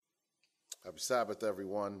Happy Sabbath,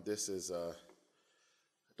 everyone. This is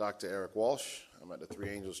Dr. Eric Walsh. I'm at the Three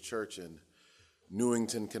Angels Church in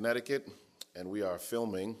Newington, Connecticut, and we are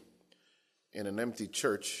filming in an empty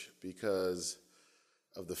church because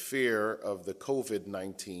of the fear of the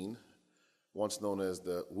COVID19, once known as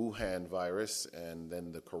the Wuhan virus and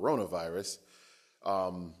then the coronavirus,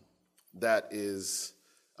 that is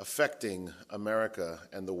affecting America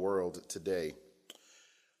and the world today.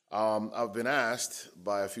 I've been asked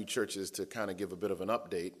by a few churches to kind of give a bit of an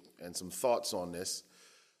update and some thoughts on this,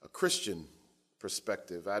 a Christian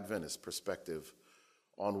perspective, Adventist perspective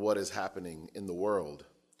on what is happening in the world.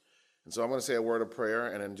 And so I'm going to say a word of prayer,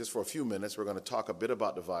 and then just for a few minutes, we're going to talk a bit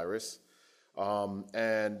about the virus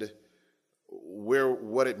and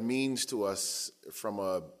what it means to us from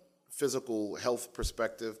a physical health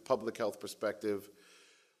perspective, public health perspective,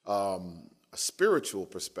 a spiritual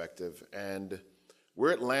perspective, and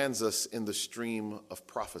where it lands us in the stream of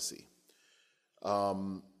prophecy.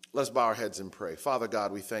 Let's bow our heads and pray. Father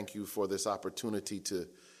God, we thank you for this opportunity to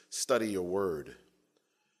study your word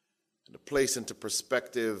and to place into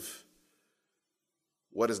perspective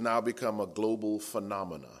what has now become a global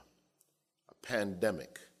phenomena, a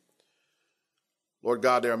pandemic. Lord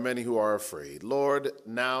God, there are many who are afraid. Lord,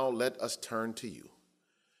 now let us turn to you.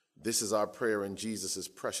 This is our prayer in Jesus'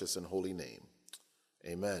 precious and holy name.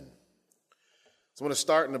 Amen. So I'm going to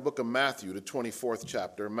start in the book of Matthew, the 24th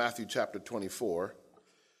chapter, Matthew chapter 24.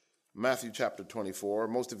 Matthew chapter 24.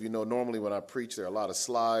 Most of you know normally when I preach there are a lot of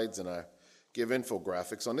slides and I give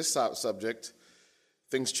infographics. On this subject,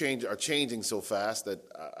 things are changing so fast that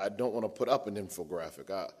I don't want to put up an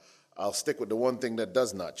infographic. I'll stick with the one thing that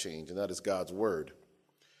does not change, and that is God's word.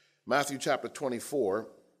 Matthew chapter 24,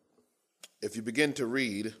 if you begin to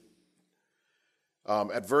read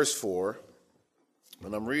at verse 4,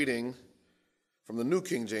 and I'm reading from the New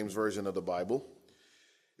King James Version of the Bible,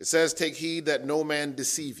 it says, "Take heed that no man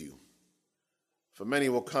deceive you, for many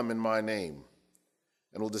will come in my name,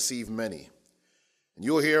 and will deceive many. And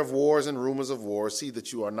you will hear of wars and rumors of wars. See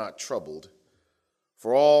that you are not troubled,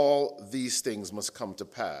 for all these things must come to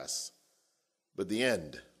pass, but the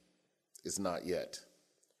end is not yet.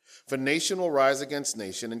 For nation will rise against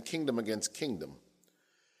nation, and kingdom against kingdom.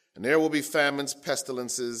 And there will be famines,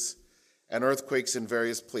 pestilences, and earthquakes in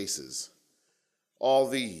various places. All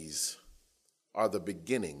these are the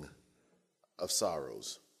beginning of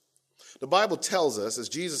sorrows." The Bible tells us, as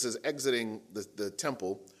Jesus is exiting the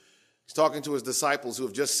temple, he's talking to his disciples who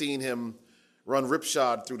have just seen him run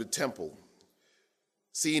ripshod through the temple,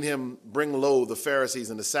 seen him bring low the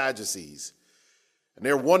Pharisees and the Sadducees. And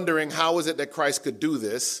they're wondering how is it that Christ could do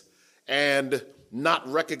this and not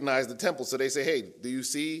recognize the temple. So they say, "Hey, do you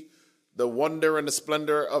see the wonder and the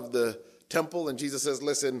splendor of the temple?" And Jesus says,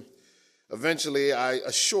 "Listen, eventually, I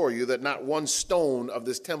assure you that not one stone of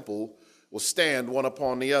this temple will stand one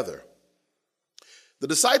upon the other." The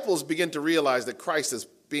disciples begin to realize that Christ is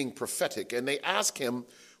being prophetic, and they ask him,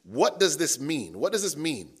 "What does this mean? What does this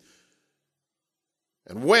mean?"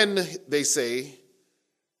 And when they say,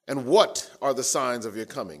 "And what are the signs of your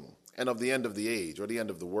coming and of the end of the age or the end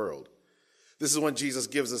of the world?" This is when Jesus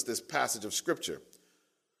gives us this passage of Scripture.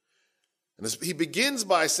 And he begins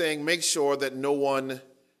by saying, make sure that no one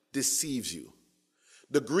deceives you.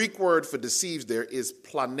 The Greek word for deceives there is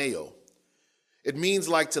planeo. It means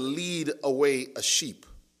like to lead away a sheep,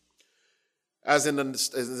 as in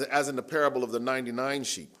the parable of the 99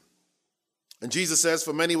 sheep. And Jesus says,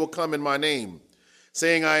 "For many will come in my name,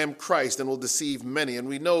 saying I am Christ, and will deceive many." And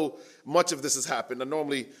we know much of this has happened. I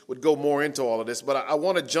normally would go more into all of this, but I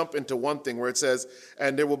want to jump into one thing where it says,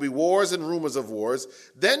 "And there will be wars and rumors of wars."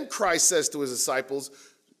 Then Christ says to his disciples,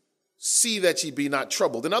 "See that ye be not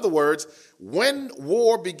troubled." In other words, when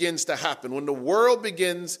war begins to happen, when the world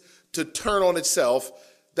begins to turn on itself,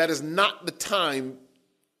 that is not the time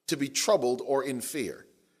to be troubled or in fear.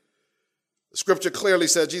 The scripture clearly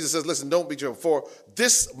says, Jesus says, "Listen, don't be troubled, for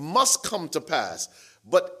this must come to pass,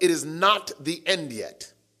 but it is not the end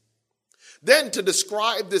yet." Then to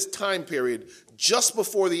describe this time period just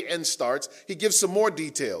before the end starts, he gives some more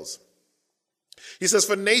details. He says,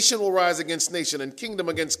 "For nation will rise against nation, and kingdom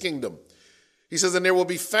against kingdom." He says, "And there will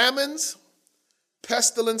be famines,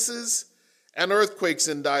 pestilences, and earthquakes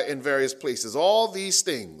in various places. All these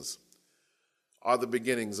things are the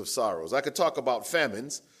beginnings of sorrows." I could talk about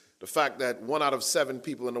famines, the fact that 1 out of 7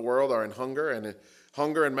 people in the world are in hunger, and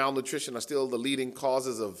hunger and malnutrition are still the leading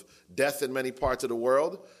causes of death in many parts of the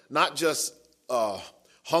world. Not just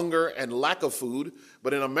hunger and lack of food,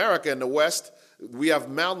 but in America, in the West, we have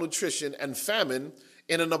malnutrition and famine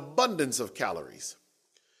in an abundance of calories.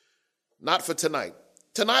 Not for tonight.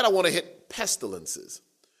 Tonight I want to hit pestilences.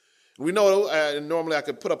 We know, normally I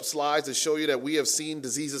could put up slides to show you that we have seen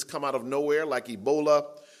diseases come out of nowhere like Ebola.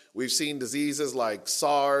 We've seen diseases like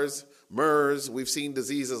SARS, MERS. We've seen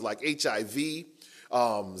diseases like HIV,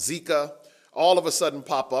 Zika, all of a sudden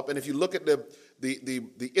pop up. And if you look at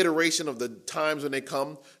the iteration of the times when they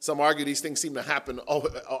come, some argue these things seem to happen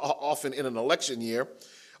often in an election year.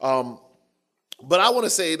 But I want to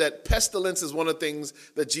say that pestilence is one of the things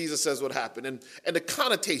that Jesus says would happen. And the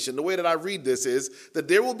connotation, the way that I read this is that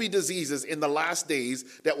there will be diseases in the last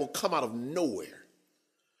days that will come out of nowhere,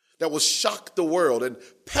 that will shock the world, and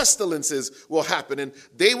pestilences will happen, and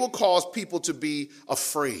they will cause people to be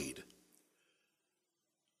afraid.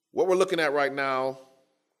 What we're looking at right now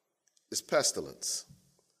is pestilence.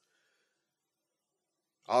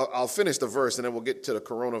 I'll finish the verse and then we'll get to the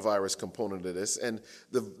coronavirus component of this. And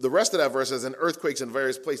the rest of that verse is in earthquakes in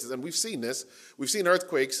various places. And we've seen this. We've seen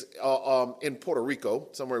earthquakes in Puerto Rico,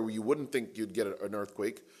 somewhere where you wouldn't think you'd get an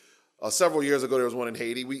earthquake. Several years ago, there was one in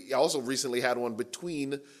Haiti. We also recently had one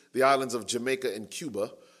between the islands of Jamaica and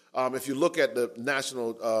Cuba. If you look at the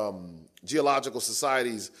National Geological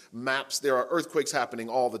Society's maps, there are earthquakes happening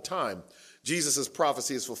all the time. Jesus'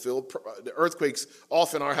 prophecy is fulfilled. The earthquakes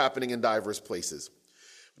often are happening in diverse places.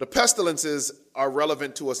 The pestilences are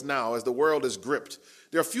relevant to us now as the world is gripped.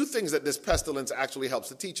 There are a few things that this pestilence actually helps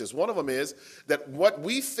to teach us. One of them is that what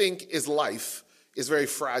we think is life is very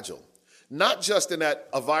fragile. Not just in that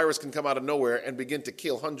a virus can come out of nowhere and begin to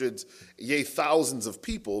kill hundreds, yea, thousands of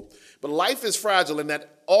people, but life is fragile in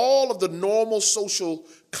that all of the normal social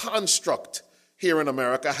construct here in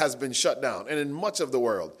America has been shut down, and in much of the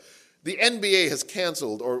world. The NBA has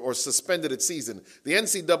canceled or suspended its season. The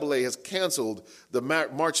NCAA has canceled the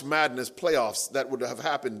March Madness playoffs that would have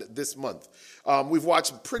happened this month. We've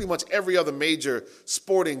watched pretty much every other major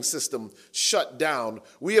sporting system shut down.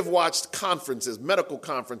 We have watched conferences, medical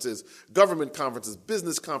conferences, government conferences,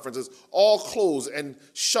 business conferences, all close and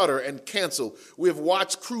shutter and cancel. We have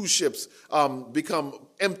watched cruise ships become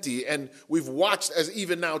empty, and we've watched as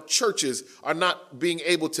even now churches are not being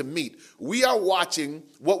able to meet. We are watching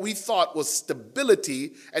what we thought was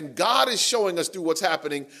stability, and God is showing us through what's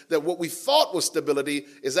happening that what we thought was stability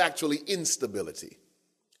is actually instability.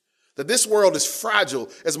 That this world is fragile.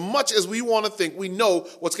 As much as we want to think we know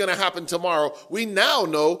what's going to happen tomorrow, we now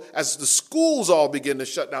know as the schools all begin to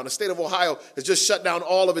shut down. The state of Ohio has just shut down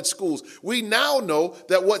all of its schools. We now know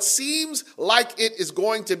that what seems like it is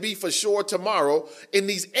going to be for sure tomorrow, in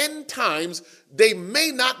these end times, they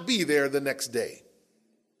may not be there the next day.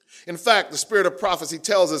 In fact, the spirit of prophecy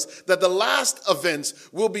tells us that the last events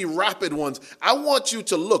will be rapid ones. I want you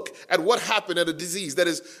to look at what happened at a disease that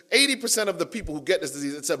is 80% of the people who get this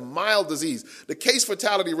disease. It's a mild disease. The case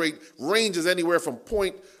fatality rate ranges anywhere from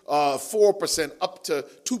 0.4% up to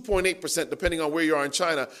 2.8%, depending on where you are in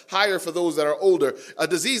China, higher for those that are older. A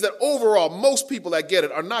disease that overall, most people that get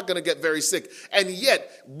it are not going to get very sick. And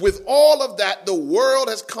yet, with all of that, the world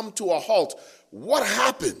has come to a halt. What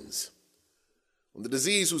happens when the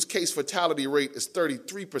disease whose case fatality rate is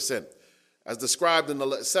 33%, as described in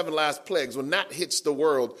the 7 last plagues, when that hits the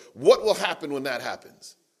world, what will happen when that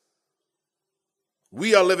happens?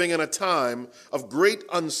 We are living in a time of great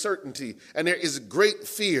uncertainty, and there is great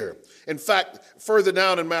fear. In fact, further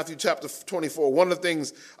down in Matthew chapter 24, one of the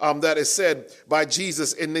things that is said by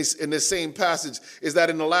Jesus in this same passage is that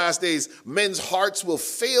in the last days, men's hearts will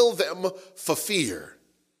fail them for fear.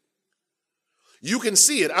 You can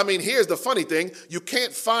see it. I mean, here's the funny thing. You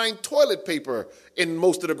can't find toilet paper in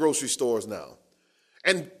most of the grocery stores now.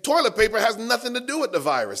 And toilet paper has nothing to do with the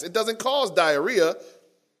virus. It doesn't cause diarrhea.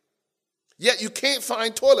 Yet you can't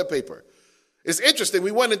find toilet paper. It's interesting. We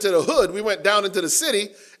went into the hood. We went down into the city,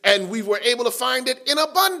 and we were able to find it in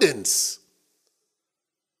abundance.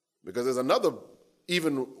 Because there's another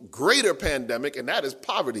even greater pandemic, and that is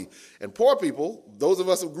poverty. And poor people, those of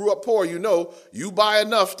us who grew up poor, you know, you buy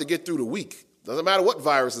enough to get through the week. Doesn't matter what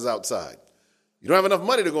virus is outside. You don't have enough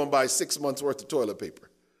money to go and buy 6 months worth of toilet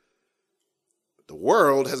paper. But the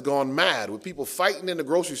world has gone mad with people fighting in the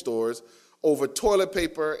grocery stores over toilet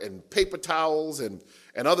paper and paper towels and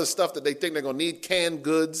other stuff that they think they're going to need, canned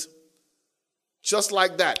goods. Just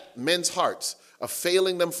like that, men's hearts are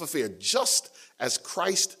failing them for fear, just as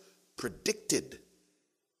Christ predicted.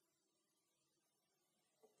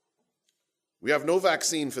 We have no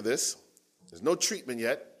vaccine for this. There's no treatment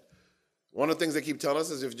yet. One of the things they keep telling us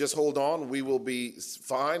is if you just hold on, we will be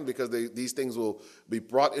fine because these things will be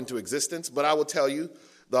brought into existence. But I will tell you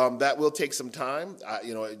that will take some time.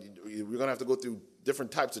 We're going to have to go through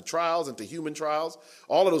different types of trials into human trials.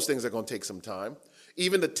 All of those things are going to take some time.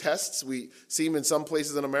 Even the tests, we see them in some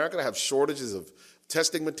places in America that have shortages of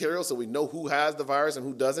testing material so we know who has the virus and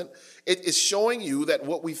who doesn't. It is showing you that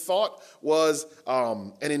what we thought was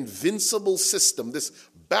an invincible system, this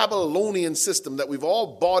Babylonian system that we've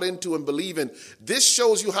all bought into and believe in, this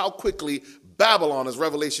shows you how quickly Babylon, as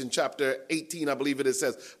Revelation chapter 18, I believe it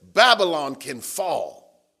says, Babylon can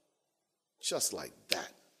fall just like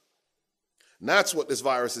that. And that's what this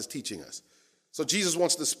virus is teaching us. So Jesus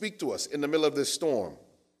wants to speak to us in the middle of this storm.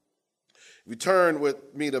 If you turn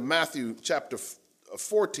with me to Matthew chapter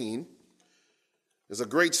 14, there's a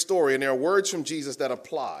great story, and there are words from Jesus that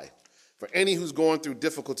apply for any who's going through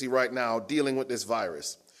difficulty right now dealing with this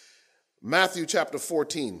virus. Matthew chapter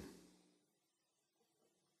 14.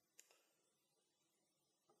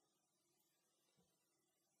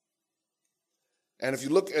 And if you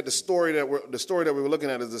look at the story that we were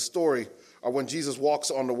looking at is the story of when Jesus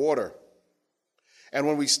walks on the water. And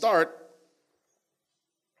when we start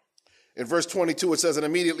in verse 22, it says, and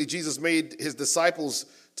immediately Jesus made his disciples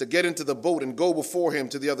to get into the boat and go before him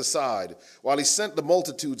to the other side, while he sent the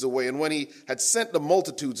multitudes away. And when he had sent the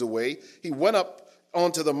multitudes away, he went up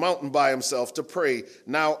onto the mountain by himself to pray.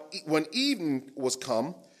 Now, when evening was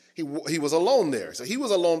come, he was alone there. So he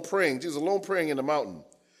was alone praying. Jesus was alone praying in the mountain.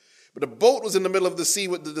 But the boat was in the middle of the sea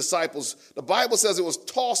with the disciples. The Bible says it was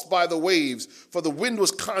tossed by the waves, for the wind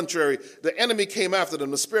was contrary. The enemy came after them.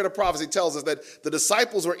 The spirit of prophecy tells us that the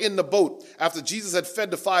disciples were in the boat. After Jesus had fed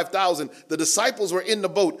the 5,000, the disciples were in the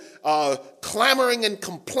boat clamoring and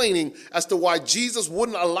complaining as to why Jesus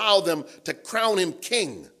wouldn't allow them to crown him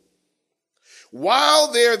king.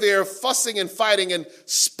 While they're there fussing and fighting and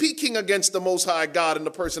speaking against the Most High God in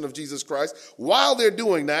the person of Jesus Christ, while they're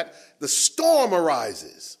doing that, the storm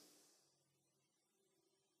arises.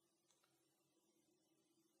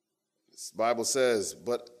 The Bible says,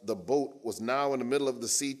 but the boat was now in the middle of the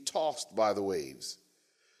sea, tossed by the waves,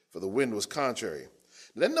 for the wind was contrary.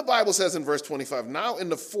 Then the Bible says in verse 25, now in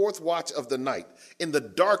the fourth watch of the night, in the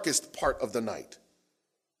darkest part of the night,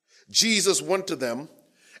 Jesus went to them.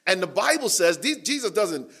 And the Bible says Jesus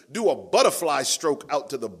doesn't do a butterfly stroke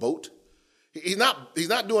out to the boat. He's not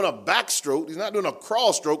doing a backstroke. He's not doing a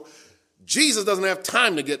crawl stroke. Jesus doesn't have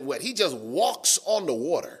time to get wet. He just walks on the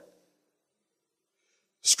water.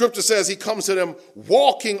 Scripture says he comes to them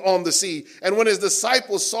walking on the sea. And when his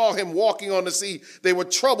disciples saw him walking on the sea, they were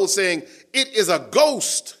troubled, saying, it is a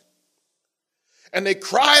ghost. And they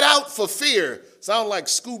cried out for fear. Sound like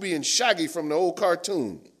Scooby and Shaggy from the old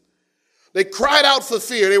cartoon. They cried out for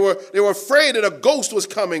fear. They were afraid that a ghost was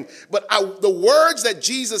coming. But the words that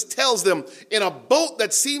Jesus tells them in a boat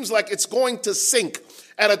that seems like it's going to sink,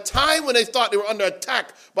 at a time when they thought they were under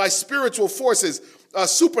attack by spiritual forces,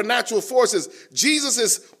 supernatural forces,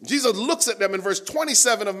 Jesus looks at them in verse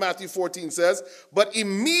 27 of Matthew 14 says, but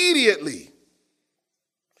immediately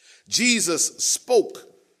Jesus spoke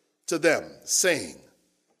to them, saying,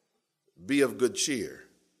 be of good cheer.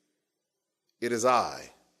 It is I.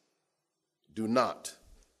 Do not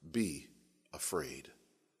be afraid.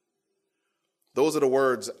 Those are the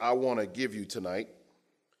words I want to give you tonight.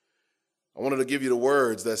 I wanted to give you the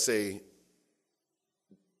words that say,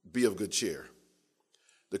 be of good cheer.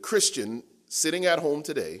 The Christian sitting at home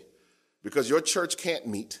today, because your church can't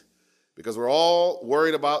meet, because we're all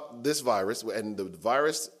worried about this virus, and the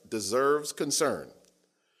virus deserves concern.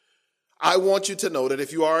 I want you to know that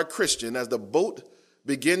if you are a Christian, as the boat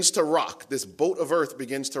begins to rock, this boat of earth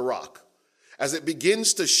begins to rock, as it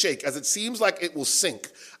begins to shake, as it seems like it will sink,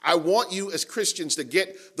 I want you as Christians to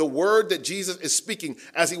get the word that Jesus is speaking.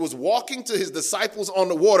 As he was walking to his disciples on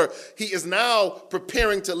the water, he is now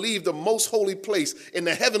preparing to leave the most holy place in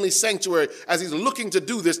the heavenly sanctuary, as he's looking to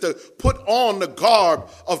do this, to put on the garb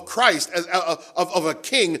of Christ, of a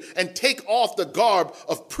king, and take off the garb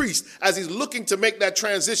of priest, as he's looking to make that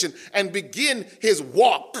transition and begin his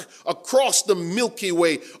walk across the Milky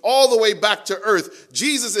Way, all the way back to earth.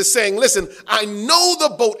 Jesus is saying, listen, I know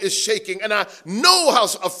the boat is shaking, and I know how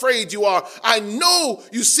afraid you are. I know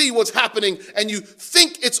you see what's happening, and you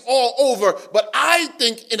think it's all over. But I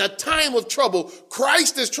think in a time of trouble,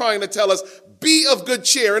 Christ is trying to tell us, be of good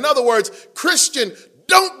cheer. In other words, Christian,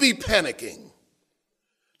 don't be panicking.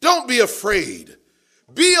 Don't be afraid.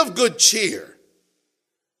 Be of good cheer.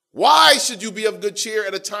 Why should you be of good cheer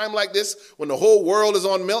at a time like this when the whole world is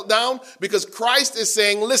on meltdown? Because Christ is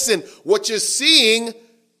saying, listen, what you're seeing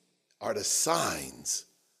are the signs,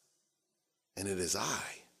 and it is I.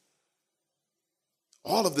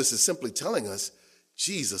 All of this is simply telling us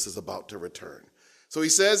Jesus is about to return. So he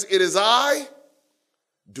says, it is I,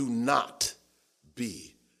 do not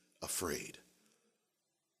be afraid.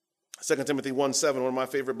 2 Timothy 1:7, one of my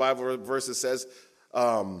favorite Bible verses says,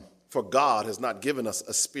 for God has not given us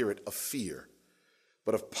a spirit of fear,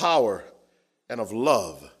 but of power and of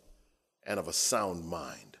love and of a sound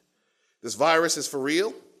mind. This virus is for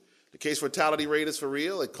real. The case fatality rate is for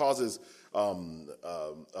real. It causes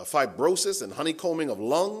fibrosis and honeycombing of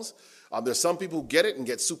lungs. There's some people who get it and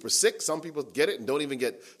get super sick. Some people get it and don't even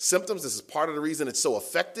get symptoms. This is part of the reason it's so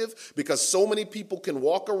effective, because so many people can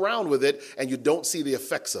walk around with it and you don't see the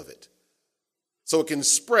effects of it. So it can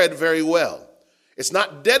spread very well. It's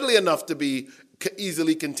not deadly enough to be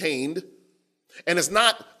easily contained, and it's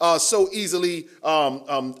not so easily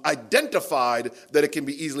identified that it can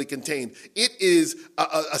be easily contained. It is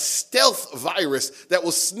a stealth virus that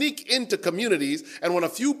will sneak into communities, and when a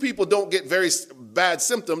few people don't get very bad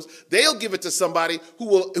symptoms, they'll give it to somebody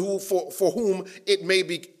for whom it may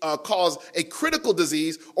be cause a critical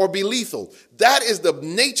disease or be lethal. That is the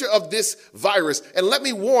nature of this virus. And let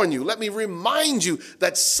me warn you, let me remind you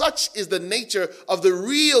that such is the nature of the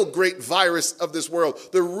real great virus of this world,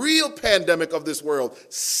 the real pandemic of this world,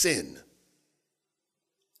 sin.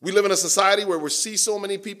 We live in a society where we see so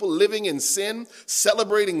many people living in sin,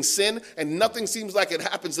 celebrating sin, and nothing seems like it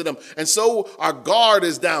happens to them. And so our guard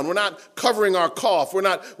is down. We're not covering our cough. We're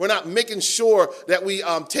not making sure that we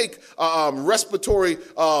take respiratory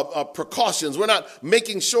precautions. We're not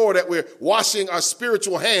making sure that we're washing our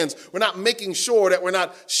spiritual hands. We're not making sure that we're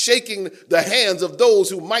not shaking the hands of those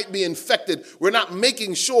who might be infected. We're not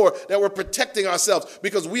making sure that we're protecting ourselves,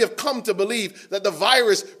 because we have come to believe that the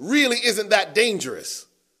virus really isn't that dangerous.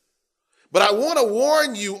 But I want to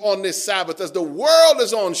warn you on this Sabbath, as the world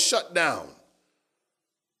is on shutdown,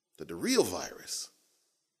 that the real virus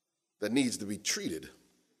that needs to be treated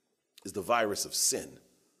is the virus of sin.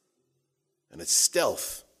 And it's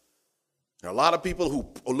stealth. There are a lot of people who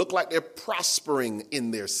look like they're prospering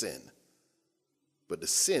in their sin. But the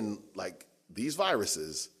sin, like these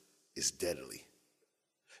viruses, is deadly.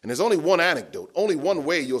 And there's only one antidote, only one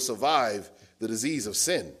way you'll survive the disease of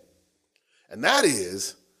sin. And that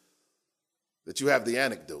is that you have the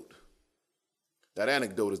antidote. That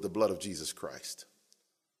antidote is the blood of Jesus Christ.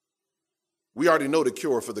 We already know the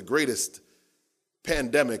cure for the greatest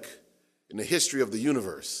pandemic in the history of the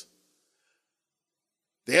universe.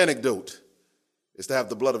 The antidote is to have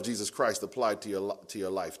the blood of Jesus Christ applied to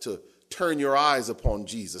your life, to turn your eyes upon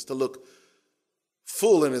Jesus, to look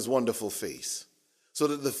full in his wonderful face, so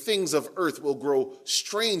that the things of earth will grow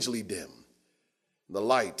strangely dim in the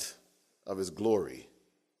light of his glory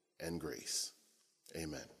and grace.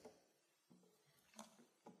 Amen.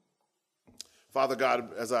 Father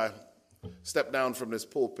God, as I step down from this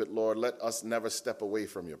pulpit, Lord, let us never step away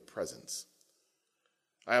from your presence.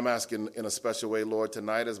 I am asking in a special way, Lord,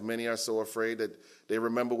 tonight, as many are so afraid that they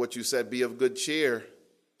remember what you said, be of good cheer.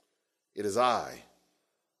 It is I.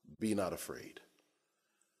 Be not afraid.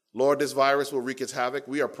 Lord, this virus will wreak its havoc.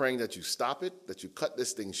 We are praying that you stop it, that you cut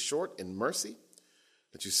this thing short in mercy,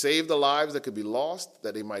 that you save the lives that could be lost,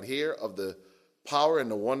 that they might hear of the power and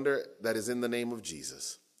the wonder that is in the name of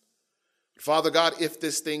Jesus. Father God, if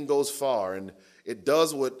this thing goes far and it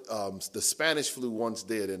does what the Spanish flu once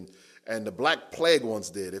did and the Black Plague once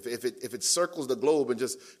did, if it circles the globe and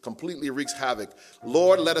just completely wreaks havoc,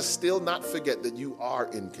 Lord, let us still not forget that you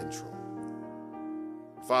are in control.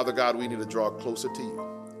 Father God, we need to draw closer to you.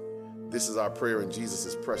 This is our prayer in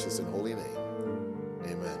Jesus' precious and holy name.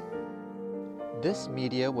 Amen. This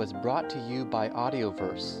media was brought to you by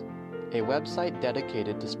Audioverse, a website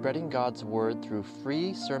dedicated to spreading God's Word through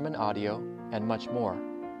free sermon audio and much more.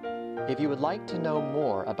 If you would like to know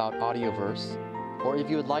more about Audioverse, or if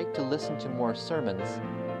you would like to listen to more sermons,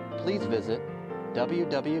 please visit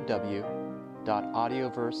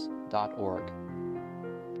www.audioverse.org.